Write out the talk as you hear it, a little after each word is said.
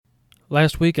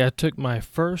Last week I took my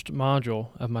first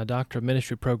module of my Doctor of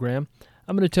Ministry program.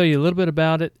 I'm going to tell you a little bit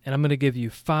about it, and I'm going to give you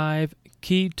 5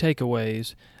 key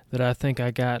takeaways that I think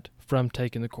I got from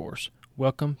taking the course.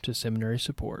 Welcome to Seminary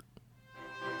Support.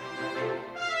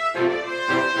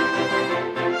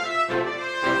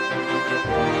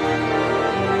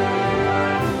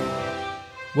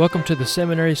 Welcome to the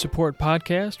Seminary Support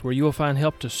Podcast, where you will find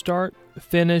help to start,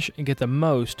 finish, and get the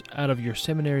most out of your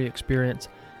seminary experience.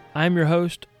 I'm your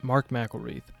host, Mark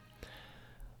McElreath.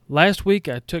 Last week,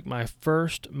 I took my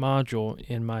first module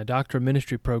in my Doctor of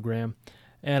Ministry program,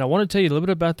 and I want to tell you a little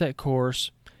bit about that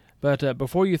course. But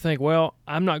before you think, well,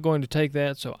 I'm not going to take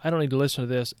that, so I don't need to listen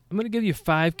to this, I'm going to give you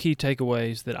 5 key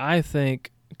takeaways that I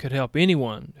think could help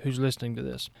anyone who's listening to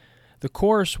this. The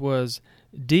course was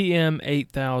DM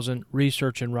 8000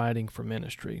 Research and Writing for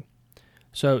Ministry.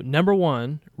 So, number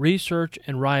 1, research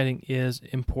and writing is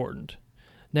important.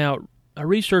 Now, a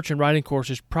research and writing course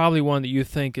is probably one that you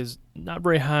think is not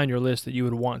very high on your list that you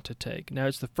would want to take. Now,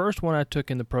 it's the first one I took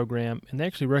in the program, and they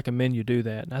actually recommend you do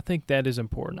that, and I think that is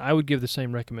important. I would give the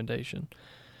same recommendation.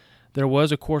 There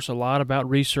was, of course, a lot about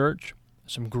research,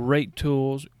 some great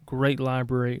tools, great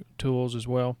library tools as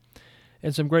well,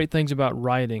 and some great things about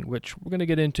writing, which we're going to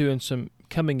get into in some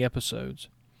coming episodes.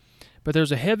 But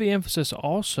there's a heavy emphasis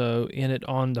also in it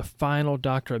on the final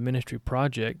Doctor of Ministry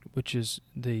project, which is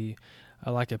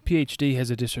like a PhD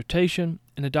has a dissertation,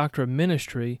 and a Doctor of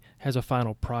Ministry has a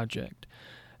final project.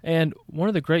 And one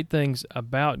of the great things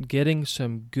about getting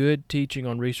some good teaching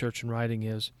on research and writing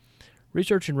is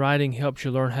research and writing helps you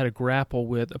learn how to grapple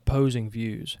with opposing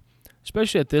views,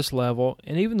 especially at this level,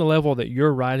 and even the level that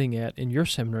you're writing at in your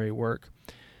seminary work.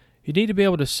 You need to be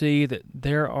able to see that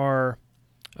there are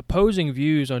opposing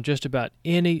views on just about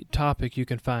any topic you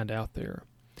can find out there.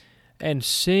 And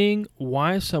seeing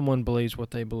why someone believes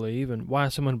what they believe and why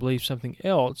someone believes something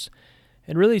else,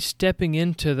 and really stepping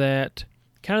into that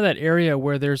kind of that area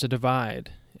where there's a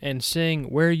divide and seeing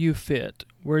where you fit,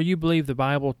 where you believe the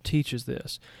Bible teaches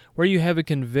this, where you have a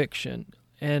conviction,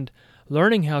 and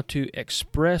learning how to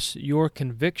express your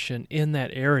conviction in that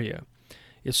area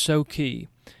is so key.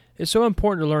 It's so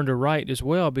important to learn to write as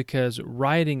well because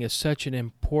writing is such an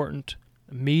important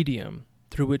medium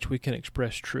through which we can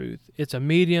express truth. It's a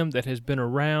medium that has been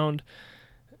around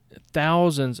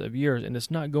thousands of years, and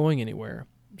it's not going anywhere.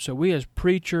 So we as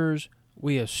preachers,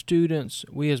 we as students,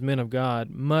 we as men of God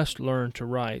must learn to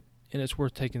write, and it's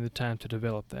worth taking the time to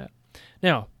develop that.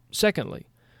 Now, secondly,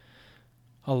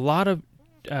 a lot of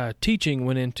teaching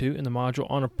went into in the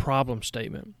module on a problem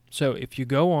statement. So if you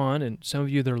go on, and some of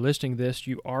you that are listening to this,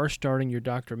 you are starting your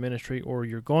Doctor of Ministry, or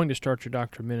you're going to start your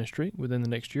Doctor of Ministry within the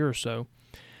next year or so,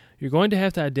 you're going to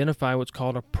have to identify what's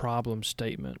called a problem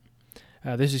statement.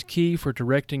 This is key for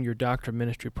directing your Doctor of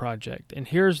Ministry project. And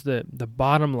here's the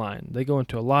bottom line. They go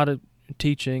into a lot of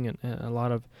teaching and a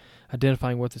lot of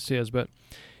identifying what this is, but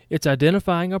it's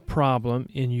identifying a problem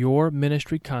in your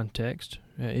ministry context,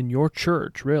 in your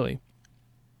church, really,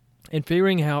 and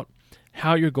figuring out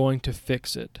how you're going to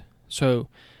fix it. So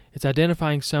it's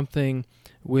identifying something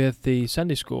with the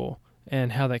Sunday school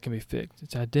and how that can be fixed.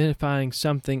 It's identifying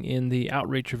something in the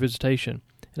outreach or visitation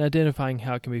and identifying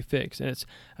how it can be fixed. And it's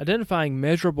identifying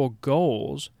measurable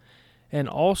goals and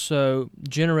also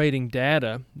generating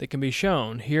data that can be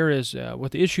shown. Here is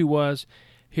what the issue was.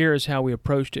 Here is how we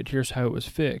approached it. Here's how it was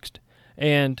fixed.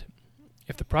 And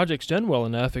if the project's done well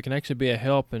enough, it can actually be a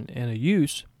help and a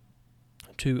use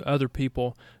to other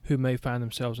people who may find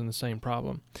themselves in the same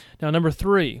problem. Now, number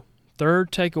 3,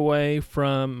 third takeaway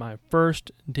from my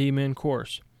first DMin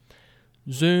course.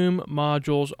 Zoom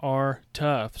modules are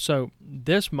tough. So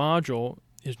this module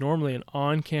is normally an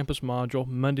on-campus module,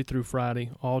 Monday through Friday,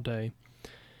 all day.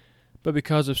 But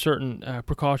because of certain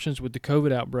precautions with the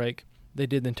COVID outbreak, they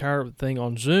did the entire thing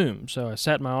on Zoom. So I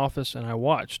sat in my office and I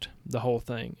watched the whole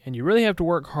thing. And you really have to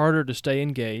work harder to stay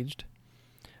engaged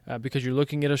because you're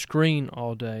looking at a screen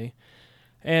all day.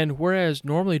 And whereas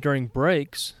normally during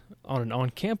breaks on an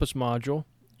on-campus module,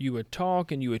 you would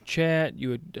talk and you would chat, you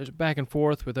would back and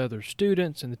forth with other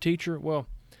students and the teacher. Well,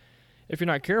 if you're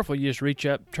not careful, you just reach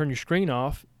up, turn your screen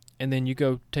off, and then you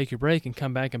go take your break and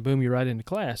come back and boom, you're right into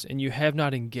class. And you have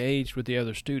not engaged with the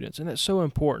other students, and that's so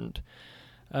important.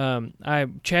 I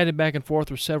chatted back and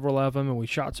forth with several of them, and we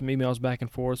shot some emails back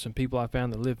and forth, some people I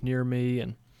found that lived near me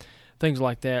and things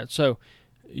like that. So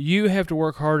you have to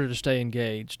work harder to stay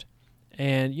engaged.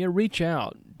 And reach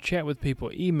out, chat with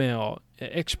people, email,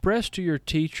 express to your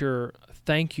teacher,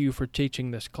 thank you for teaching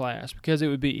this class, because it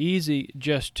would be easy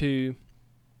just to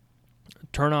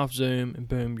turn off Zoom and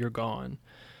boom, you're gone.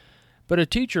 But a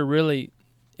teacher really,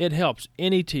 it helps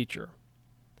any teacher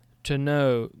to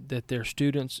know that their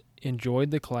students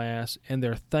enjoyed the class, and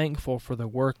they're thankful for the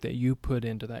work that you put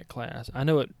into that class. I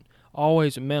know it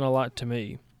always meant a lot to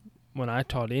me when I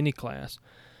taught any class.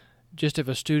 Just if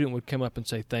a student would come up and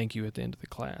say thank you at the end of the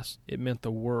class, it meant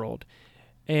the world.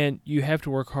 And you have to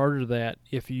work harder at that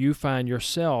if you find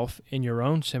yourself in your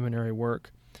own seminary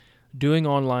work doing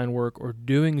online work or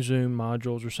doing Zoom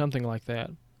modules or something like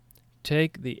that.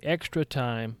 Take the extra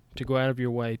time to go out of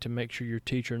your way to make sure your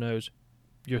teacher knows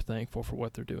you're thankful for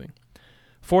what they're doing.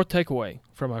 Fourth takeaway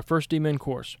from our first DMin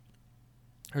course.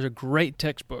 There's a great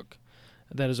textbook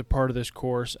that is a part of this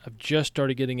course. I've just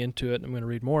started getting into it, and I'm going to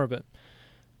read more of it.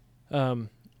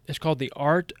 It's called The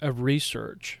Art of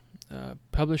Research,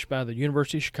 published by the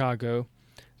University of Chicago.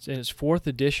 It's in its fourth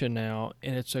edition now,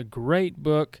 and it's a great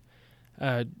book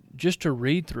just to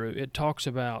read through. It talks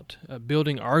about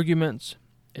building arguments.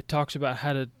 It talks about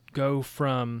how to go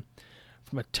from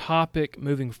a topic,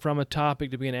 moving from a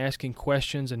topic to begin asking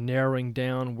questions and narrowing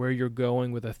down where you're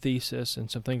going with a thesis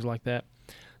and some things like that.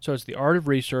 So it's The Art of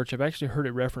Research. I've actually heard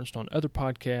it referenced on other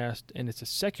podcasts, and it's a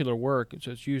secular work,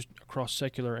 so it's used across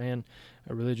secular and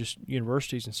religious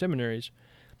universities and seminaries.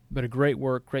 But a great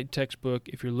work, great textbook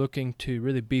if you're looking to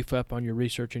really beef up on your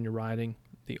research and your writing.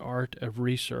 The Art of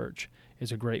Research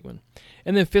is a great one.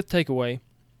 And then fifth takeaway,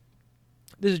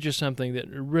 this is just something that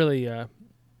really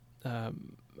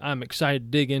I'm excited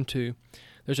to dig into.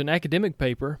 There's an academic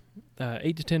paper,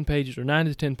 8 to 10 pages or 9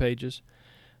 to 10 pages,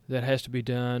 that has to be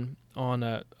done on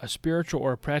a spiritual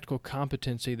or a practical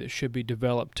competency that should be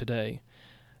developed today.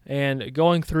 And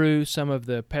going through some of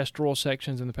the pastoral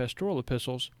sections in the pastoral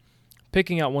epistles,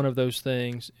 picking out one of those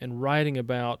things and writing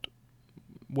about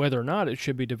whether or not it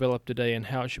should be developed today and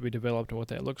how it should be developed and what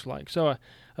that looks like. So I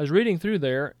was reading through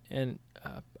there, and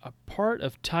a part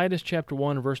of Titus chapter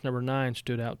 1, verse number 9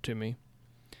 stood out to me.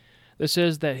 That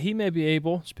says that he may be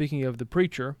able, speaking of the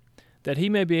preacher, that he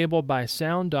may be able by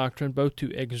sound doctrine both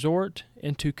to exhort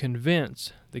and to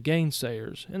convince the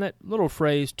gainsayers. And that little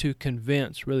phrase, to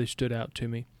convince, really stood out to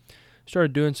me.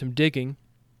 Started doing some digging,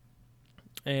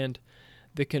 and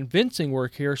the convincing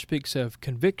work here speaks of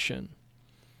conviction,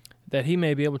 that he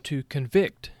may be able to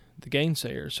convict the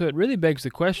gainsayers. So it really begs the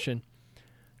question,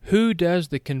 who does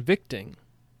the convicting?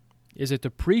 Is it the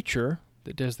preacher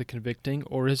that does the convicting,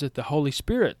 or is it the Holy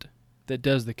Spirit that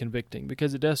does the convicting?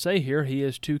 Because it does say here he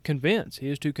is to convince, he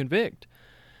is to convict.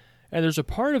 And there's a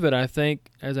part of it, I think,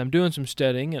 as I'm doing some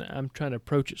studying, and I'm trying to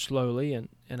approach it slowly, and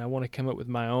I want to come up with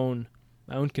my own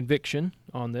conviction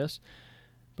on this.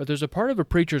 But there's a part of a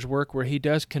preacher's work where he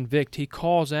does convict. He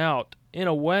calls out, in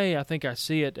a way, I think I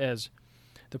see it as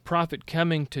the prophet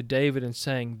coming to David and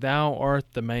saying, "Thou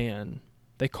art the man."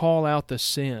 They call out the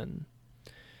sin.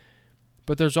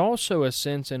 But there's also a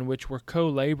sense in which we're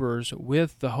co-laborers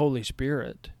with the Holy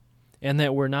Spirit, and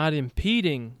that we're not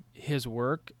impeding his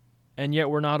work, and yet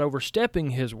we're not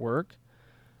overstepping his work,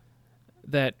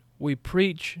 that we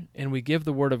preach and we give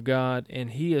the Word of God,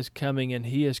 and he is coming and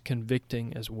he is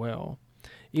convicting as well.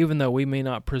 Even though we may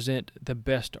not present the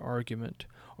best argument,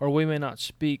 or we may not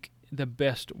speak the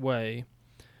best way,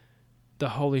 the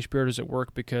Holy Spirit is at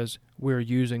work because we're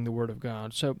using the Word of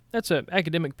God. So that's an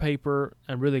academic paper.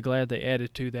 I'm really glad they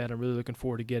added to that. I'm really looking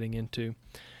forward to getting into.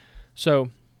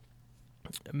 So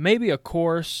maybe a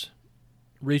course,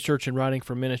 research and writing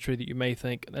for ministry, that you may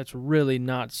think that's really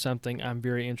not something I'm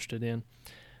very interested in,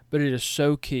 but it is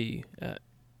so key.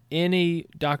 Any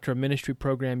doctor of ministry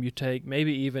program you take,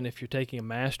 maybe even if you're taking a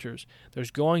master's, there's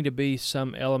going to be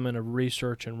some element of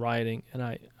research and writing, and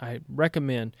I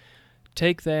recommend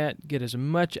take that, get as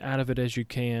much out of it as you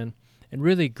can, and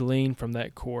really glean from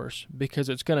that course, because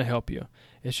it's going to help you.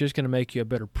 It's just going to make you a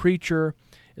better preacher.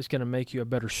 It's going to make you a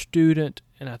better student,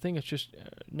 and I think it's just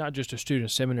not just a student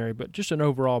of seminary, but just an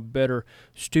overall better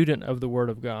student of the Word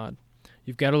of God.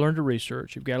 You've got to learn to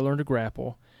research. You've got to learn to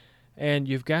grapple, and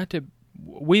we've got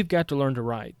to learn to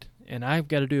write, and I've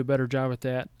got to do a better job at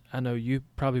that. I know you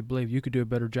probably believe you could do a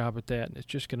better job at that, and it's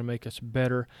just going to make us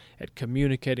better at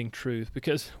communicating truth.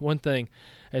 Because one thing,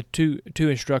 I had two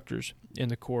instructors in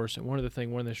the course, and one of the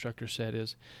instructors said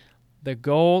is, the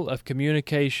goal of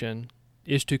communication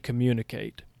is to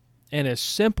communicate. And as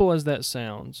simple as that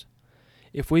sounds,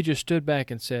 if we just stood back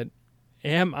and said,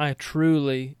 am I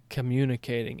truly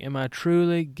communicating? Am I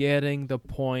truly getting the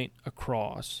point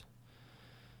across?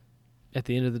 At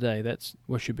the end of the day, that's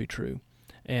what should be true.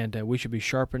 And we should be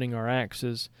sharpening our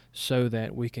axes so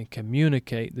that we can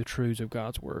communicate the truths of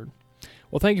God's Word.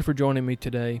 Well, thank you for joining me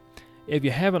today. If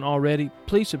you haven't already,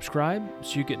 please subscribe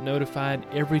so you get notified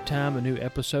every time a new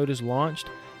episode is launched,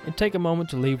 and take a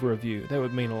moment to leave a review. That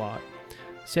would mean a lot.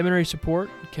 Seminary Support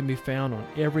can be found on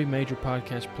every major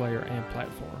podcast player and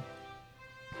platform.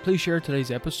 Please share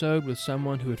today's episode with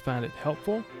someone who would find it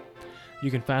helpful. You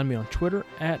can find me on Twitter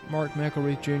at Mark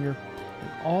McElreath Jr. And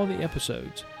all the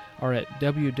episodes are at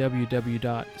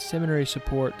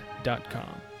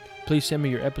www.seminarysupport.com. Please send me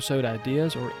your episode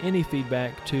ideas or any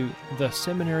feedback to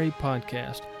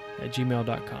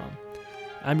theseminarypodcast@gmail.com.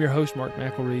 I'm your host, Mark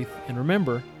McElreath, and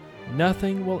remember,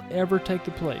 nothing will ever take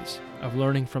the place of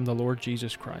learning from the Lord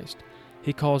Jesus Christ.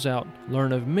 He calls out,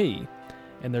 "Learn of me,"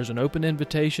 and there's an open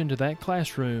invitation to that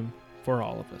classroom for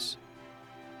all of us.